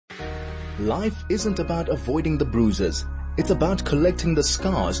Life isn't about avoiding the bruises. It's about collecting the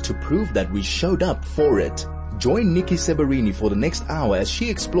scars to prove that we showed up for it. Join Nikki Seberini for the next hour as she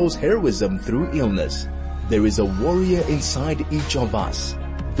explores heroism through illness. There is a warrior inside each of us.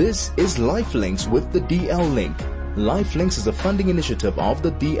 This is Life Links with the DL Link. Life Links is a funding initiative of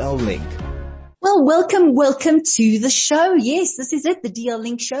the DL Link. Well, welcome to the show. Yes, this is it, the DL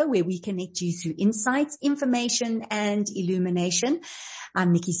Link show, where we connect you through insights, information, and illumination.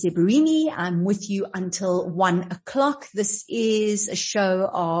 I'm Nikki Seberini. I'm with you until 1 o'clock. This is a show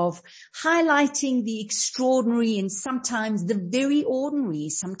of highlighting the extraordinary and sometimes the very ordinary,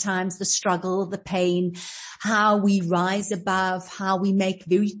 sometimes the struggle, the pain, how we rise above, how we make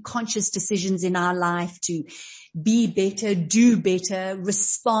very conscious decisions in our life to be better, do better,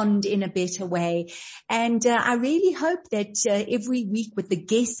 respond in a better way. And I really hope that every week with the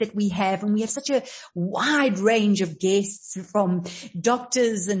guests that we have, and we have such a wide range of guests, from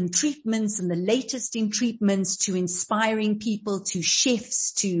doctors and treatments and the latest in treatments to inspiring people to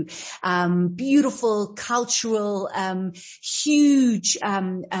chefs to beautiful cultural huge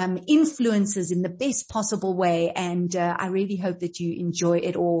influences in the best possible way. And I really hope that you enjoy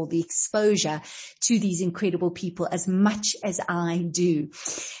it all, the exposure to these incredible people as much as I do.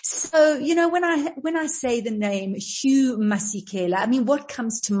 So, you know, when I say the name Hugh Masekela, I mean, what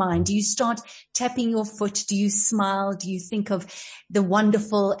comes to mind? Do you start tapping your foot? Do you smile? Do you think of the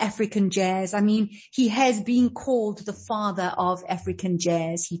wonderful African jazz? I mean, he has been called the father of African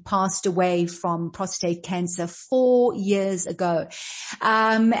jazz. He passed away from prostate cancer 4 years ago,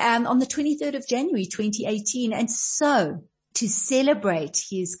 on the 23rd of January, 2018. And so, to celebrate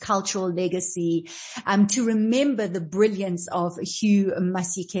his cultural legacy, to remember the brilliance of Hugh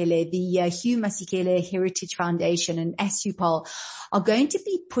Masekela, the Hugh Masekela Heritage Foundation and ASUPOL are going to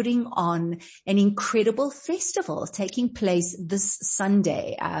be putting on an incredible festival taking place this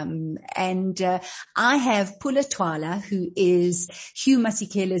Sunday. And I have Pula Twala, who is Hugh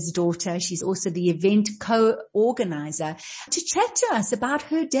Masekela's daughter. She's also the event co-organizer, to chat to us about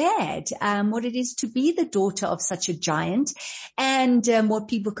her dad, what it is to be the daughter of such a giant, and what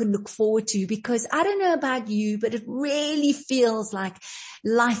people can look forward to, because I don't know about you, but it really feels like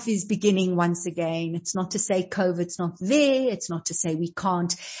life is beginning once again. It's not to say COVID's not there. It's not to say we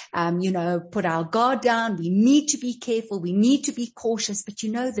can't, put our guard down. We need to be careful. We need to be cautious. But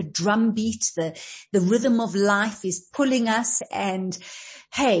the drum beat, the rhythm of life is pulling us. And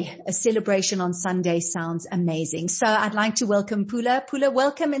hey, a celebration on Sunday sounds amazing. So I'd like to welcome Pula. Pula,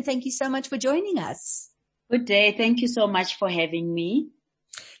 welcome, and thank you so much for joining us. Good day. Thank you so much for having me.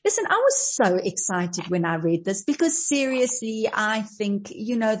 Listen, I was so excited when I read this, because seriously, I think,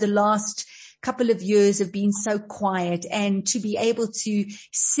 the last couple of years have been so quiet, and to be able to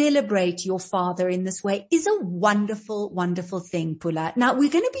celebrate your father in this way is a wonderful, wonderful thing, Pula. Now,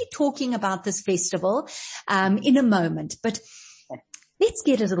 we're going to be talking about this festival in a moment, but let's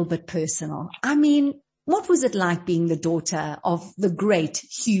get a little bit personal. I mean, what was it like being the daughter of the great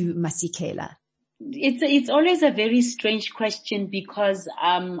Hugh Masekela? It's always a very strange question, because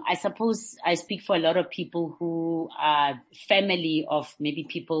I suppose I speak for a lot of people who are family of maybe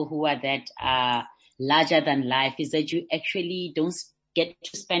people who are that larger than life, is that you actually don't get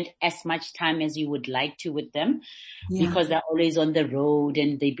to spend as much time as you would like to with them, because they're always on the road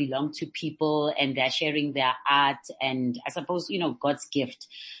and they belong to people and they're sharing their art and I suppose, God's gift.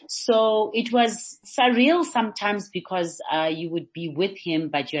 So it was surreal sometimes, because you would be with him,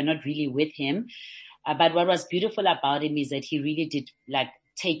 but you're not really with him. But what was beautiful about him is that he really did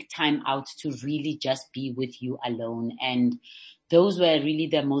take time out to really just be with you alone. And those were really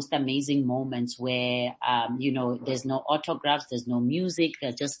the most amazing moments where, there's no autographs, there's no music,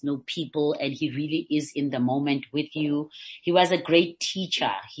 there's just no people, and he really is in the moment with you. He was a great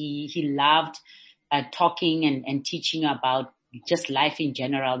teacher. He loved talking and teaching about just life in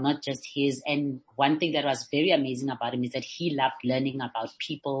general, not just his. And one thing that was very amazing about him is that he loved learning about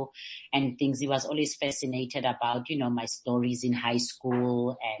people and things. He was always fascinated about, my stories in high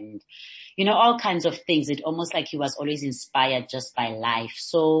school and, all kinds of things. It almost like he was always inspired just by life.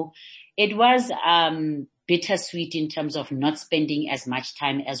 So it was bittersweet in terms of not spending as much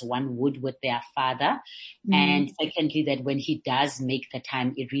time as one would with their father. And secondly, that when he does make the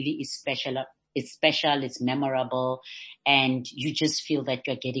time, it really is special. It's special, it's memorable, and you just feel that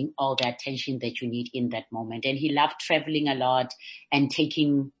you're getting all the attention that you need in that moment. And he loved traveling a lot and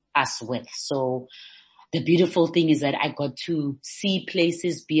taking us with. So the beautiful thing is that I got to see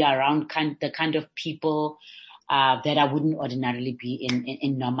places, be around the kind of people that I wouldn't ordinarily be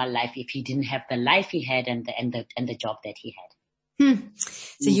in normal life if he didn't have the life he had and the job that he had.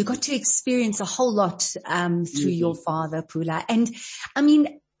 So you got to experience a whole lot through your father, Pula. And I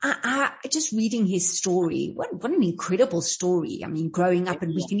mean, I just reading his story, what an incredible story. I mean, growing up,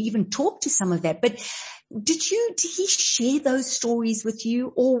 and we can even talk to some of that, but did he share those stories with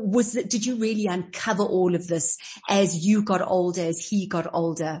you, or did you really uncover all of this as you got older, as he got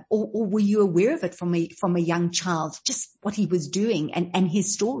older, or were you aware of it from a young child, just what he was doing and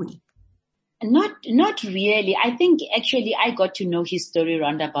his story? Not really. I think actually I got to know his story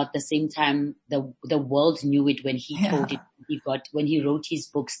around about the same time the world knew it, when he told it. When he wrote his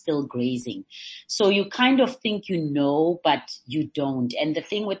book, Still Grazing. So you kind of think you know, but you don't. And the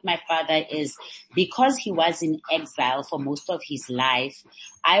thing with my father is, because he was in exile for most of his life,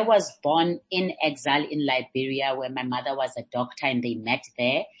 I was born in exile in Liberia, where my mother was a doctor and they met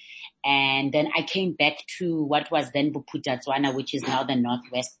there. And then I came back to what was then Pula Twala, which is now the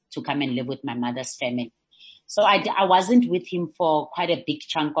Northwest, to come and live with my mother's family. So I wasn't with him for quite a big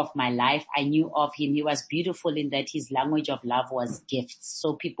chunk of my life. I knew of him. He was beautiful in that his language of love was gifts.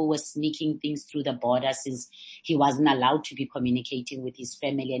 So people were sneaking things through the border, since he wasn't allowed to be communicating with his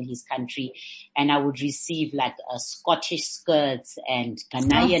family and his country. And I would receive like Scottish skirts and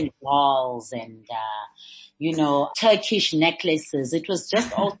Ghanaian dolls and, Turkish necklaces. It was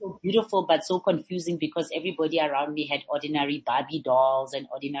just also beautiful, but so confusing, because everybody around me had ordinary Barbie dolls and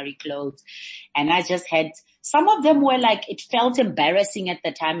ordinary clothes. And I just had, some of them were like, it felt embarrassing at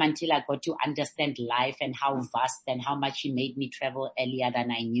the time, until I got to understand life and how vast and how much he made me travel earlier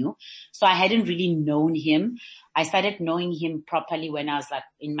than I knew. So I hadn't really known him. I started knowing him properly when I was like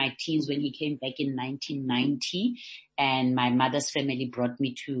in my teens, when he came back in 1990. And my mother's family brought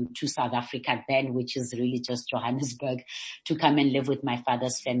me to South Africa then, which is really just Johannesburg, to come and live with my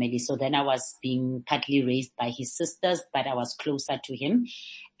father's family. So then I was being partly raised by his sisters, but I was closer to him.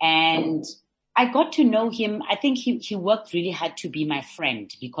 And I got to know him. I think he worked really hard to be my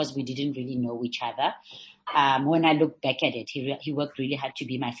friend, because we didn't really know each other. When I look back at it, he worked really hard to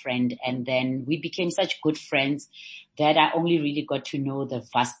be my friend. And then we became such good friends that I only really got to know the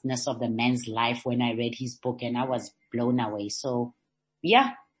vastness of the man's life when I read his book, and I was blown away. So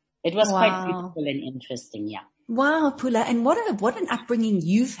yeah, it was quite beautiful and interesting. Yeah. Wow, Pula. And what an upbringing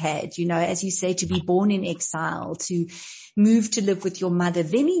you've had, as you say, to be born in exile, to move to live with your mother,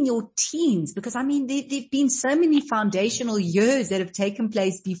 then in your teens, because I mean, there've been so many foundational years that have taken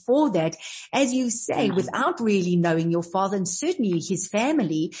place before that, as you say, without really knowing your father and certainly his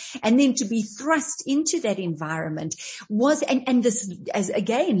family, and then to be thrust into that environment was, and this, as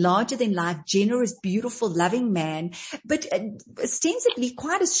again, larger than life, generous, beautiful, loving man, but ostensibly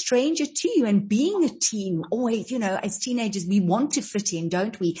quite a stranger to you. And being a teen, always, as teenagers, we want to fit in,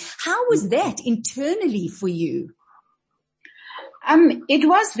 don't we? How was that internally for you? It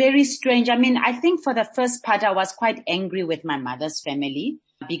was very strange. I mean, I think for the first part, I was quite angry with my mother's family,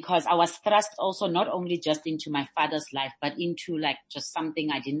 because I was thrust also not only just into my father's life, but into like just something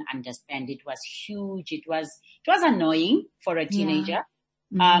I didn't understand. It was huge. It was annoying for a teenager.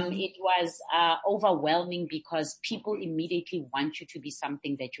 Yeah. It was overwhelming, because people immediately want you to be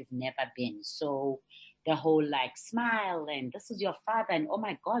something that you've never been. So the whole like smile and this is your father and oh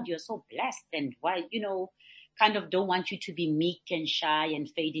my God, you're so blessed, and why, kind of don't want you to be meek and shy and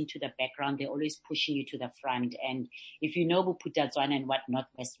fade into the background. They're always pushing you to the front. And if you know Pula Twala and what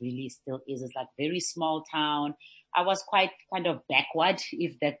Northwest really still is, it's like very small town. I was quite kind of backward,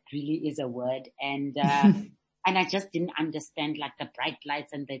 if that really is a word. And, and I just didn't understand like the bright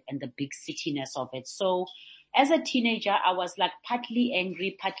lights and the big citiness of it. So as a teenager, I was like partly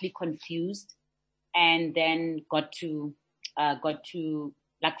angry, partly confused, and then got to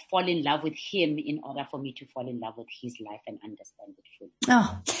like fall in love with him in order for me to fall in love with his life and understand it fully.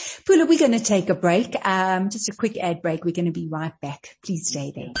 Oh, Pula, we're going to take a break. Just a quick ad break. We're going to be right back. Please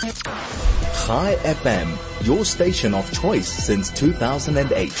stay there. High FM, your station of choice since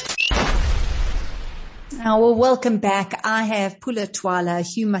 2008. Now, well, welcome back. I have Pula Twala,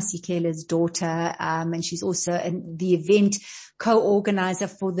 Hugh Masekela's daughter, and she's also the event co-organizer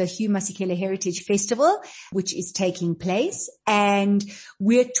for the Hugh Masekela Heritage Festival, which is taking place. And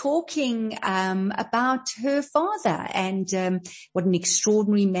we're talking about her father and what an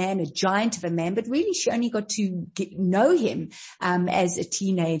extraordinary man, a giant of a man, but really she only got to know him as a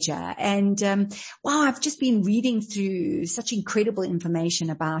teenager. And wow, I've just been reading through such incredible information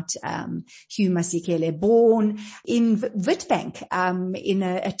about Hugh Masekela, born in Witbank in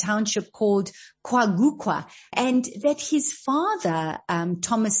a township called KwaGukwa, and that his father,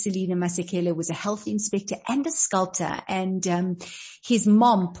 Thomas Selina Masekela, was a health inspector and a sculptor, and his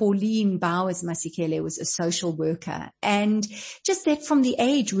mom, Pauline Bowers Masekela, was a social worker. And just that from the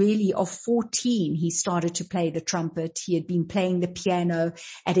age really of 14, he started to play the trumpet. He had been playing the piano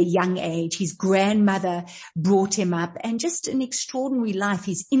at a young age. His grandmother brought him up, and just an extraordinary life,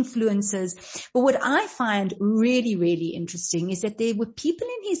 his influences. But what I find really, really interesting is that there were people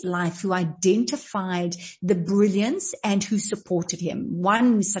in his life who identified the brilliance and who supported him.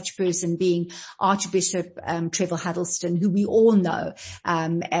 One such person being Archbishop Trevor Huddleston, who we all know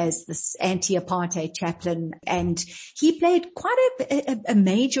as this anti-apartheid chaplain, and he played quite a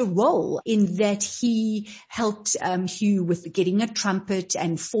major role in that. He helped Hugh with getting a trumpet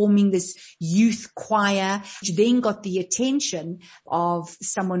and forming this youth choir, which then got the attention of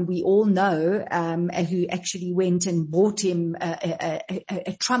someone we all know who actually went and bought him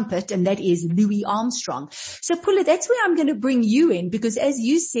a trumpet, and that is Louis Armstrong. So Pula, that's where I'm going to bring you in, because as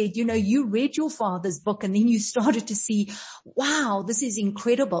you said, you read your father's book and then you started to see, wow, this is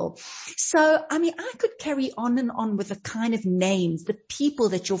incredible. So, I mean, I could carry on and on with the kind of names, the people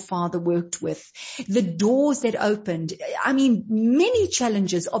that your father worked with, the doors that opened. I mean, many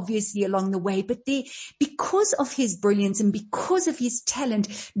challenges obviously along the way, but because of his brilliance and because of his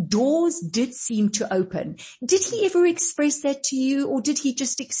talent, doors did seem to open. Did he ever express that to you, or did he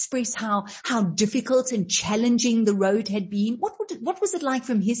just express how difficult and challenging the road had been? What was it like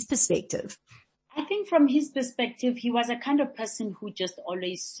from his perspective? I think from his perspective, he was a kind of person who just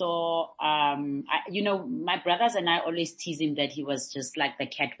always saw, my brothers and I always tease him that he was just like the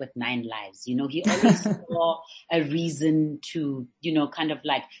cat with 9 lives. He always saw a reason to, kind of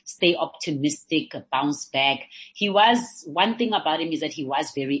like stay optimistic, bounce back. One thing about him is that he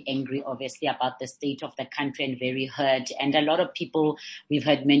was very angry, obviously, about the state of the country and very hurt. And a lot of people, we've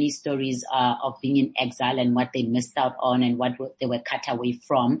heard many stories of being in exile and what they missed out on and what they were cut away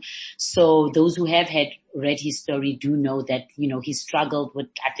from. So those who have read his story do know that, he struggled with,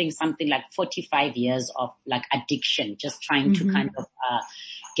 I think, something like 45 years of like addiction, just trying to kind of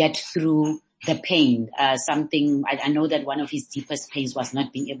get through the pain. I know that one of his deepest pains was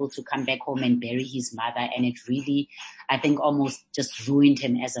not being able to come back home and bury his mother. And it really, I think, almost just ruined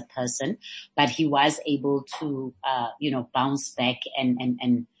him as a person. But he was able to, bounce back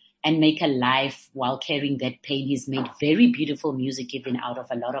and make a life while carrying that pain. He's made very beautiful music even out of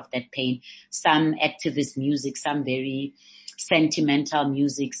a lot of that pain. Some activist music, some very sentimental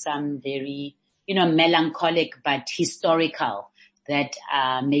music, some very, melancholic but historical, that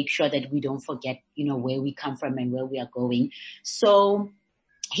make sure that we don't forget, where we come from and where we are going. So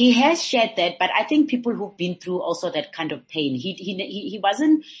he has shared that, but I think people who've been through also that kind of pain, he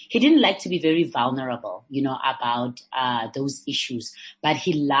didn't like to be very vulnerable, about those issues, but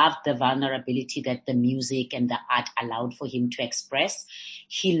he loved the vulnerability that the music and the art allowed for him to express.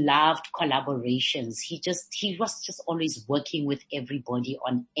 He loved collaborations. He was just always working with everybody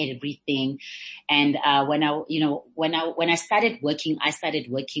on everything. And when I started working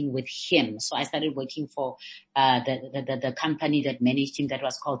with him. So I started working for the company that managed him, that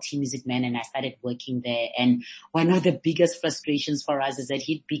was called Team Music Man, and I started working there. And one of the biggest frustrations for us is that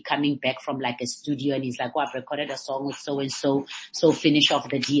he'd be coming back from like a studio and he's like, I've recorded a song with so and so, so finish off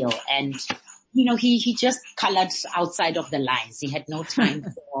the deal. And he just colored outside of the lines. He had no time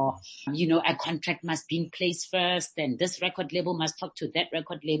for, a contract must be in place first, and this record label must talk to that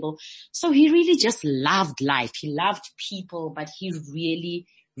record label. So he really just loved life. He loved people, but he really,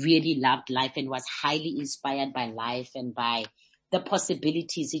 really loved life and was highly inspired by life and by the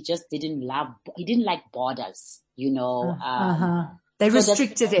possibilities. He just didn't like borders, They so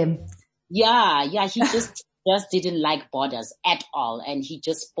restricted him. Yeah, he just didn't like borders at all. And he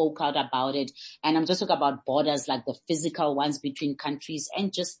just spoke out about it. And I'm just talking about borders, like the physical ones between countries,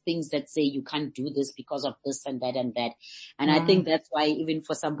 and just things that say you can't do this because of this and that and that. And I think that's why, even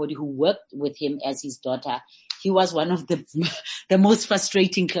for somebody who worked with him as his daughter, he was one of the most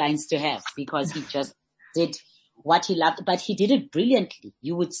frustrating clients to have, because he just did what he loved, but he did it brilliantly.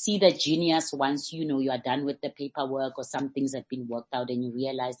 You would see the genius once, you are done with the paperwork or some things have been worked out, and you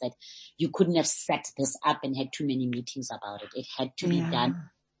realize that you couldn't have set this up and had too many meetings about it. It had to be done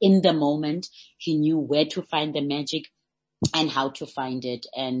in the moment. He knew where to find the magic and how to find it.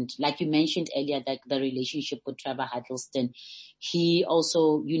 And like you mentioned earlier, that the relationship with Trevor Huddleston, he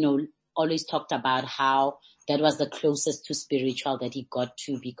also, always talked about how that was the closest to spiritual that he got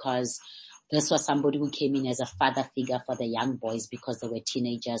to, because this was somebody who came in as a father figure for the young boys because they were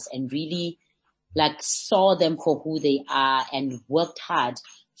teenagers, and really like saw them for who they are and worked hard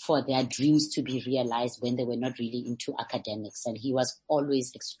for their dreams to be realized when they were not really into academics. And he was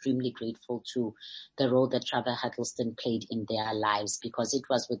always extremely grateful to the role that Trevor Huddleston played in their lives, because it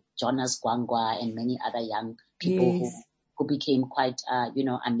was with Jonas Gwangwa and many other young people who became quite,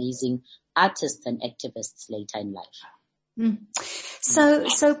 amazing artists and activists later in life.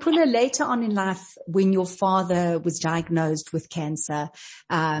 So Pula, later on in life, when your father was diagnosed with cancer,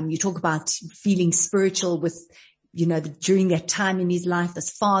 you talk about feeling spiritual with, during that time in his life, this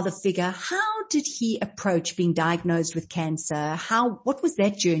father figure. How did he approach being diagnosed with cancer? What was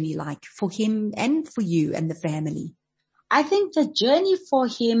that journey like for him and for you and the family? I think the journey for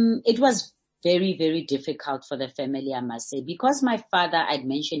him, it was very, very difficult for the family, I must say, because my father, I'd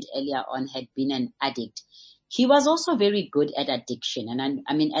mentioned earlier on, had been an addict. He was also very good at addiction and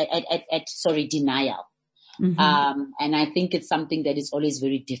denial. Mm-hmm. And I think it's something that is always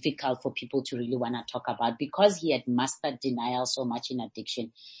very difficult for people to really want to talk about, because he had mastered denial so much in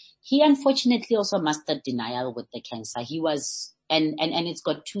addiction. He unfortunately also mastered denial with the cancer. He was, and it's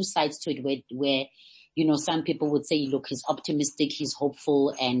got two sides to it where some people would say, look, he's optimistic, he's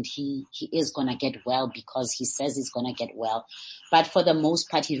hopeful, and he is going to get well because he says he's going to get well. But for the most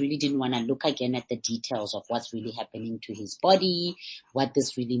part, he really didn't want to look again at the details of what's really happening to his body, what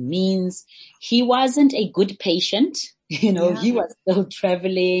this really means. He wasn't a good patient. He was still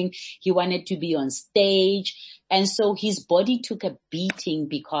traveling. He wanted to be on stage. And so his body took a beating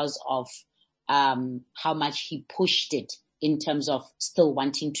because of how much he pushed it in terms of still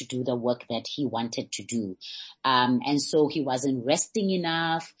wanting to do the work that he wanted to do. And so he wasn't resting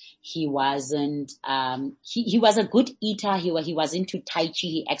enough. He wasn't, he was a good eater. He was into Tai Chi.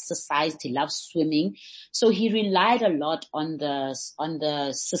 He exercised. He loved swimming. So he relied a lot on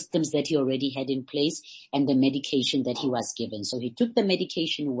the systems that he already had in place and the medication that he was given. So he took the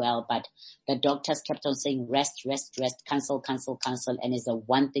medication well, but the doctors kept on saying, rest, cancel. And it's the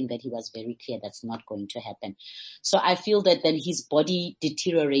one thing that he was very clear that's not going to happen. So I feel that then his body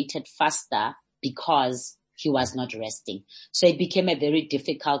deteriorated faster because he was not resting. So it became a very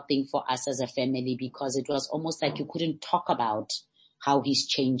difficult thing for us as a family, because it was almost like you couldn't talk about how he's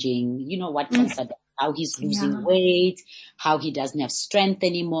changing, what cancer, how he's losing weight, how he doesn't have strength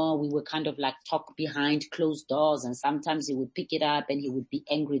anymore. We would kind of like talk behind closed doors, and sometimes he would pick it up and he would be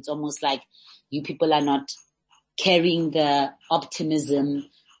angry. It's almost like you people are not carrying the optimism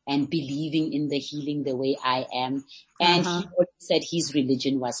and believing in the healing the way I am. And he always said his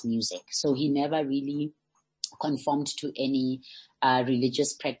religion was music. So he never really conformed to any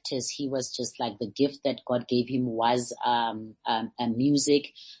religious practice. He was just like, the gift that God gave him was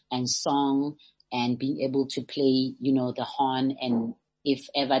music and song and being able to play, the horn. And if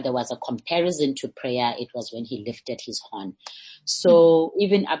ever there was a comparison to prayer, it was when he lifted his horn. So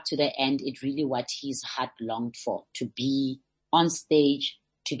even up to the end, it really what his heart longed for, to be on stage,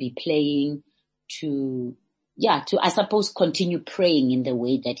 to be playing, to I suppose continue praying in the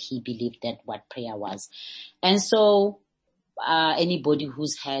way that he believed that what prayer was. And so anybody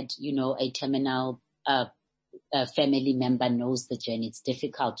who's had, a terminal family member knows the journey. It's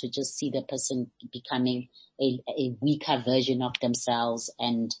difficult to just see the person becoming a weaker version of themselves.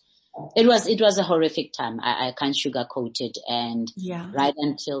 And it was a horrific time. I can't sugarcoat it. And right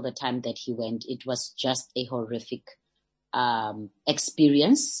until the time that he went, it was just a horrific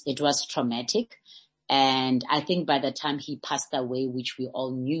experience. It was traumatic. And I think by the time he passed away, which we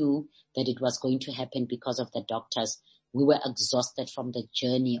all knew that it was going to happen because of the doctors, we were exhausted from the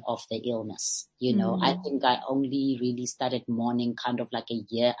journey of the illness. I think I only really started mourning kind of like a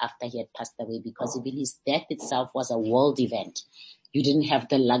year after he had passed away, because even his death itself was a world event. You didn't have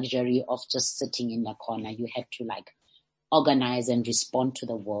the luxury of just sitting in the corner. You had to organize and respond to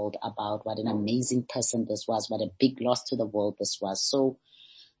the world about what an amazing person this was, what a big loss to the world this was. So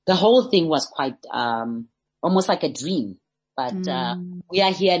the whole thing was quite almost like a dream. But we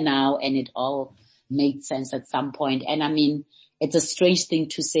are here now, and it all made sense at some point. And I mean, it's a strange thing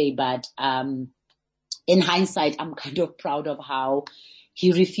to say, but in hindsight, I'm kind of proud of how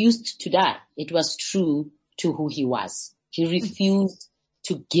he refused to die. It was true to who he was. He refused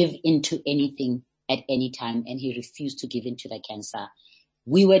to give into anything at any time, and he refused to give into the cancer.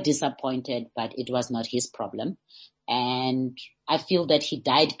 We were disappointed, but it was not his problem. And I feel that he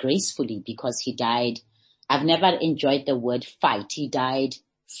died gracefully, because he died, I've never enjoyed the word fight. He died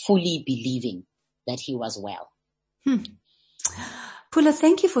fully believing that he was well. Pula,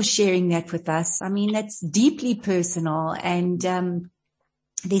 thank you for sharing that with us. I mean, that's deeply personal, and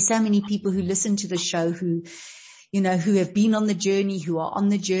there's so many people who listen to the show who have been on the journey, who are on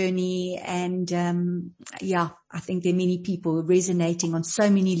the journey. And I think there are many people resonating on so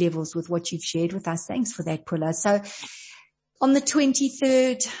many levels with what you've shared with us. Thanks for that, Pula. So On the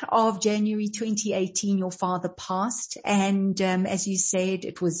 23rd of January 2018, your father passed, and as you said,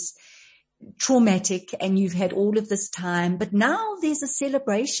 it was traumatic, and you've had all of this time, but now there's a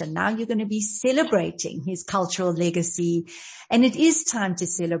celebration. Now you're going to be celebrating his cultural legacy, and it is time to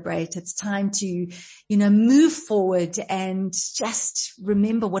celebrate. It's time to, move forward and just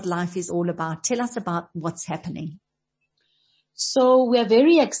remember what life is all about. Tell us about what's happening. So we're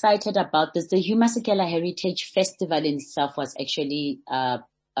very excited about this. The Hugh Masekela Heritage Festival in itself was actually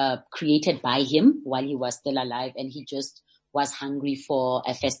created by him while he was still alive, and he just was hungry for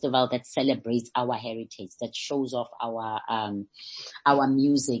a festival that celebrates our heritage, that shows off our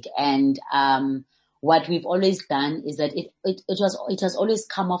music. And what we've always done is that it has always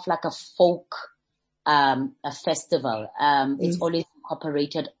come off like a folk a festival. It's always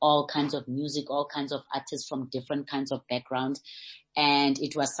incorporated all kinds of music, all kinds of artists from different kinds of backgrounds. And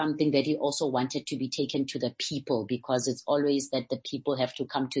it was something that he also wanted to be taken to the people, because it's always that the people have to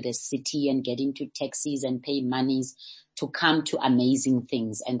come to the city and get into taxis and pay monies to come to amazing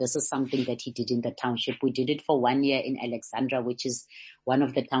things. And this is something that he did in the township. We did it for 1 year in Alexandra, which is one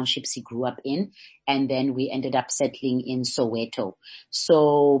of the townships he grew up in. And then we ended up settling in Soweto.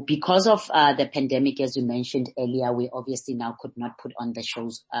 So because of the pandemic, as you mentioned earlier, we obviously now could not put on the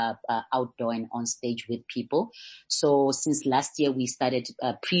shows outdoor and on stage with people. So since last year, we started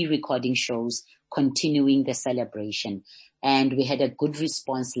pre-recording shows, continuing the celebration. And we had a good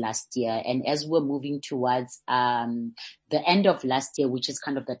response last year. And as we're moving towards the end of last year, which is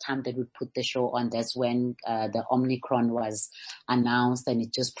kind of the time that we put the show on, that's when the Omicron was announced, and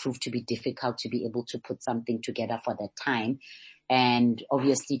it just proved to be difficult to be able to put something together for that time. And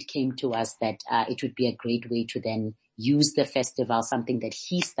obviously it came to us that it would be a great way to then use the festival, something that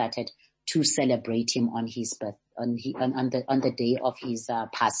he started, to celebrate him on his birth, on the day of his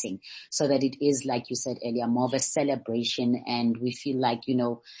passing, so that it is, like you said earlier, more of a celebration. And we feel like,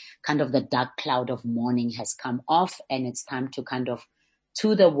 kind of the dark cloud of mourning has come off, and it's time to kind of,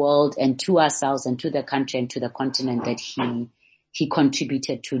 to the world and to ourselves and to the country and to the continent that he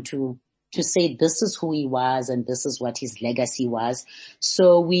contributed to say this is who he was and this is what his legacy was.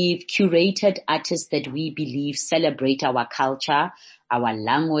 So we've curated artists that we believe celebrate our culture, our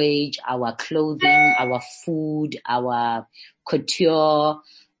language, our clothing, our food, our couture,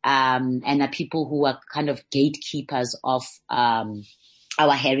 and are people who are kind of gatekeepers of our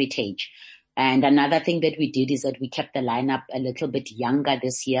heritage. And another thing that we did is that we kept the lineup a little bit younger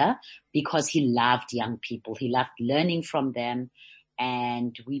this year, because he loved young people. He loved learning from them.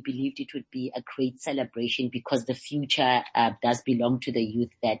 And we believed it would be a great celebration, because the future does belong to the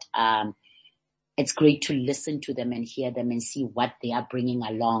youth, that it's great to listen to them and hear them and see what they are bringing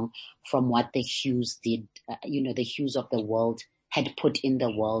along from what the Hughes did, the Hughes of the world had put in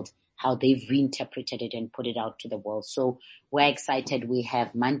the world, how they've reinterpreted it and put it out to the world. So we're excited. We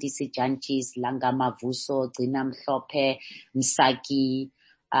have Mandisi Janchis, Langa Mavuso, Gina Mhlope, Msaki.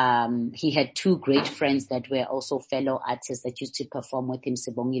 He had two great friends that were also fellow artists that used to perform with him,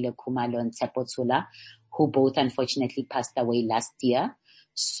 Sibongile Khumalo and Pula Twala, who both unfortunately passed away last year.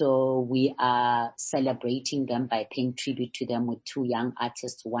 So we are celebrating them by paying tribute to them with two young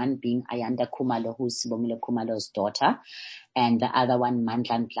artists, one being Ayanda Khumalo, who's Sibongile Khumalo's daughter, and the other one,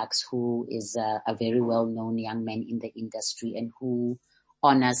 Mandlan Plax, who is a very well-known young man in the industry and who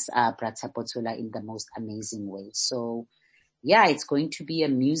honors Pula Twala in the most amazing way. So yeah, it's going to be a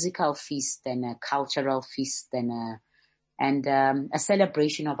musical feast and a cultural feast and a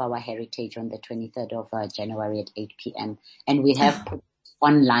celebration of our heritage on the 23rd of January at 8 p.m. And we have put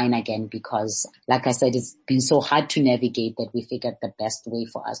online again, because, like I said, it's been so hard to navigate that we figured the best way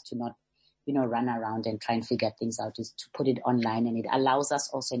for us to not, run around and try and figure things out is to put it online. And it allows us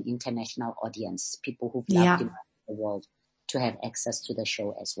also an international audience, people who've loved in the world, to have access to the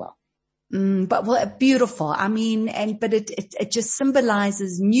show as well. But beautiful. I mean, but it just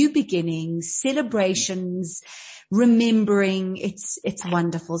symbolizes new beginnings, celebrations, remembering. It's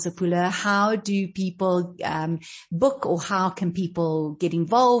wonderful, Pula. How do people, book, or how can people get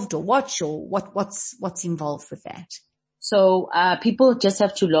involved or watch, or what's involved with that? So, people just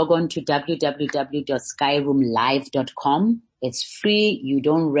have to log on to www.skyroomlive.com. It's free. You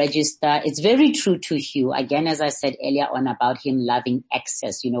don't register. It's very true to Hugh. Again, as I said earlier on about him loving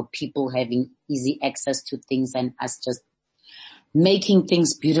access, people having easy access to things and us just making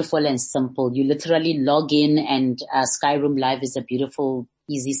things beautiful and simple. You literally log in, and Skyroom Live is a beautiful,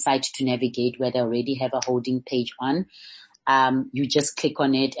 easy site to navigate, where they already have a holding page on. You just click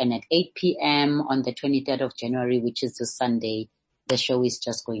on it, and at 8 p.m. on the 23rd of January, which is the Sunday, the show is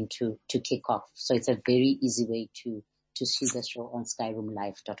just going to kick off. So it's a very easy way to see the show on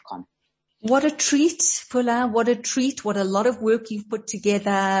skyroomlive.com. What a treat, Pula. What a treat. What a lot of work you've put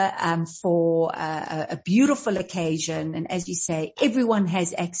together for a beautiful occasion. And as you say, everyone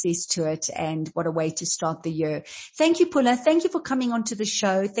has access to it. And what a way to start the year. Thank you, Pula. Thank you for coming onto the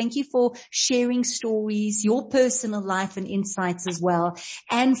show. Thank you for sharing stories, your personal life and insights as well,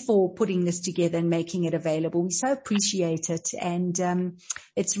 and for putting this together and making it available. We so appreciate it. And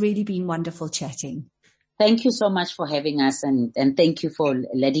it's really been wonderful chatting. Thank you so much for having us, and thank you for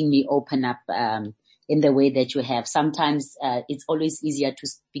letting me open up in the way that you have. Sometimes it's always easier to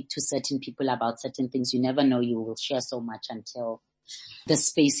speak to certain people about certain things. You never know you will share so much until the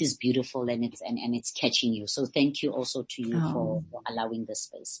space is beautiful and it's catching you. So thank you also to you for allowing this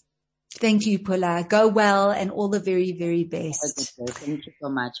space. Thank you, Pula. Go well and all the very, very best. Thank you so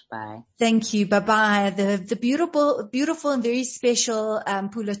much. Bye. Thank you. Bye-bye. The beautiful and very special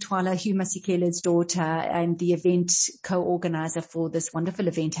Pula Twala, Hugh Masekela's daughter, and the event co-organizer for this wonderful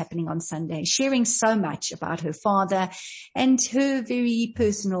event happening on Sunday, sharing so much about her father and her very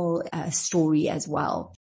personal story as well.